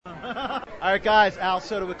All right, guys, Al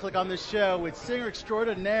Soto with Click on This Show with singer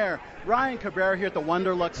extraordinaire Ryan Cabrera here at the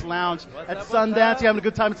Wanderlux Lounge at Sundance. You having a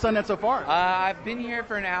good time at Sundance so far? I've been here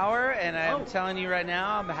for an hour, and I'm telling you right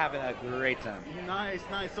now, I'm having a great time. Nice,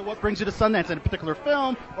 nice. So what brings you to Sundance? Any particular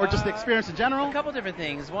film or just the experience in general? A couple different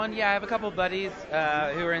things. One, I have a couple buddies who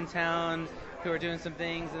are in town who are doing some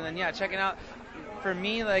things, and then, checking out. For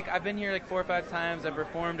me, I've been here 4 or 5 times. I've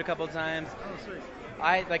performed a couple times. Oh, sweet.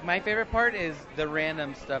 My favorite part is the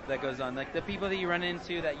random stuff that goes on, the people that you run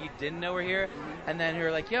into that you didn't know were here, and then who are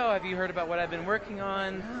like, yo, have you heard about what I've been working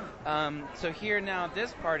on? So here now at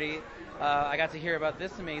this party, I got to hear about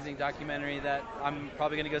this amazing documentary that I'm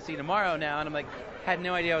probably going to go see tomorrow now, and I'm had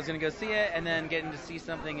no idea I was going to go see it, and then getting to see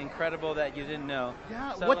something incredible that you didn't know.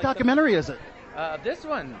 Yeah, so, what documentary is it? This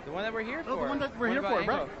one, the one that we're here for. The one that we're here for,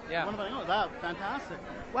 right? Yeah. One about Angle. That fantastic.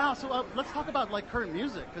 Wow. So let's talk about current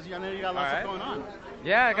music because I know you got lots of going on.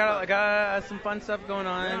 Yeah, I got some fun stuff going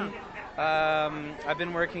on. Yeah. I've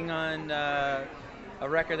been working on a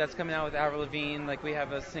record that's coming out with Avril Lavigne. We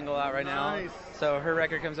have a single out right now. Nice. So her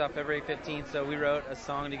record comes out February 15th. So we wrote a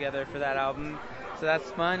song together for that album. So that's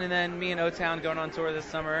fun. And then me and O-Town going on tour this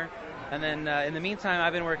summer. And then in the meantime,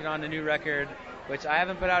 I've been working on a new record, which I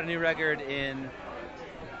haven't put out a new record in,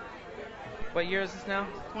 what year is this now?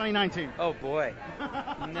 2019. Oh boy.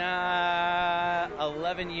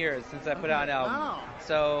 11 years since I put out an album. Wow.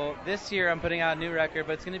 So this year I'm putting out a new record,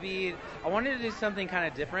 but it's going to be, I wanted to do something kind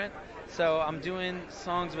of different. So I'm doing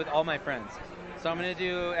songs with all my friends. So I'm going to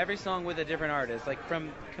do every song with a different artist,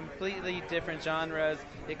 from completely different genres.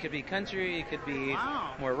 It could be country, it could be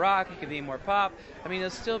more rock, it could be more pop. I mean, it'll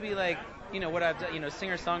still be what I've done,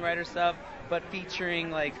 singer-songwriter stuff, but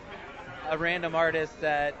featuring a random artist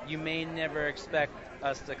that you may never expect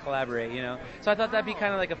us to collaborate, So I thought that'd be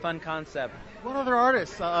kind of a fun concept. What other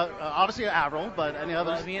artists? Obviously Avril, but any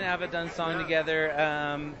others? Well, me and Av have done a song together.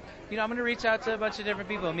 I'm going to reach out to a bunch of different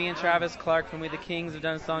people. Me and Travis Clark from We the Kings have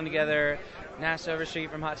done a song together. Nash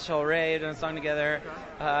Overstreet from Hot to Ray have done a song together.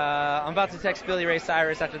 I'm about to text Billy Ray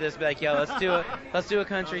Cyrus after this, be like, yo, let's do a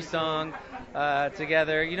country song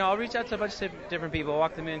together. I'll reach out to a bunch of different people.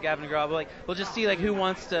 Walk the Moon, Gavin DeGraw. We'll just see who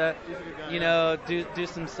wants to, do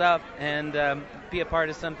some stuff and be a part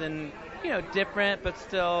of something, different, but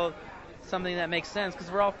still something that makes sense because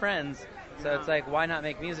we're all friends. So it's why not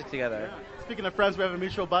make music together? Yeah. Speaking of friends, we have a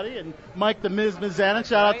mutual buddy, and Mike the Miz Mizanin.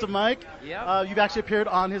 Shout out to Mike. Yep. You've actually appeared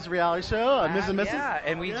on his reality show, Ms. and Mrs. Yeah,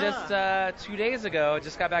 and we just 2 days ago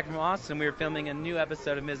just got back from Austin. We were filming a new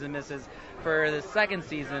episode of Ms. and Mrs. for the second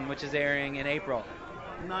season, which is airing in April.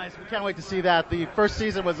 Nice. We can't wait to see that. The first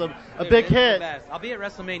season was a big hit. Best. I'll be at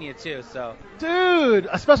WrestleMania too, so. Dude,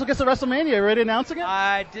 a special guest at WrestleMania. You ready to announce again?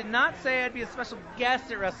 I did not say I'd be a special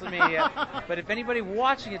guest at WrestleMania, but if anybody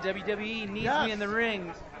watching at WWE needs me in the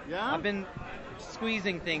ring, I've been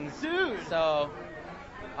squeezing things. Dude. So,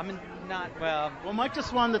 I'm not, well. Well, Mike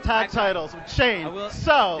just won the tag titles with Shane.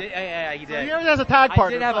 Yeah, he did. So he has a tag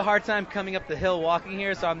partner. I did have a hard time coming up the hill walking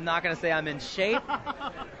here, so I'm not going to say I'm in shape,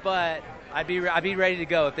 but I'd be ready to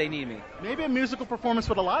go if they need me. Maybe a musical performance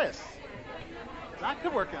with Elias. That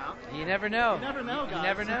could work out. You never know. You never know, guys. You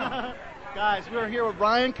never know. Guys, we are here with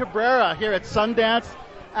Ryan Cabrera here at Sundance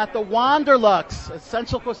at the Wanderlux, a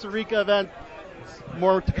Central Costa Rica event.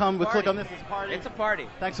 More to come with Click on This. It's a party. It's a party.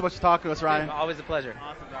 Thanks so much for talking to us, Ryan. Always a pleasure.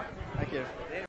 Awesome, Doc. Thank you.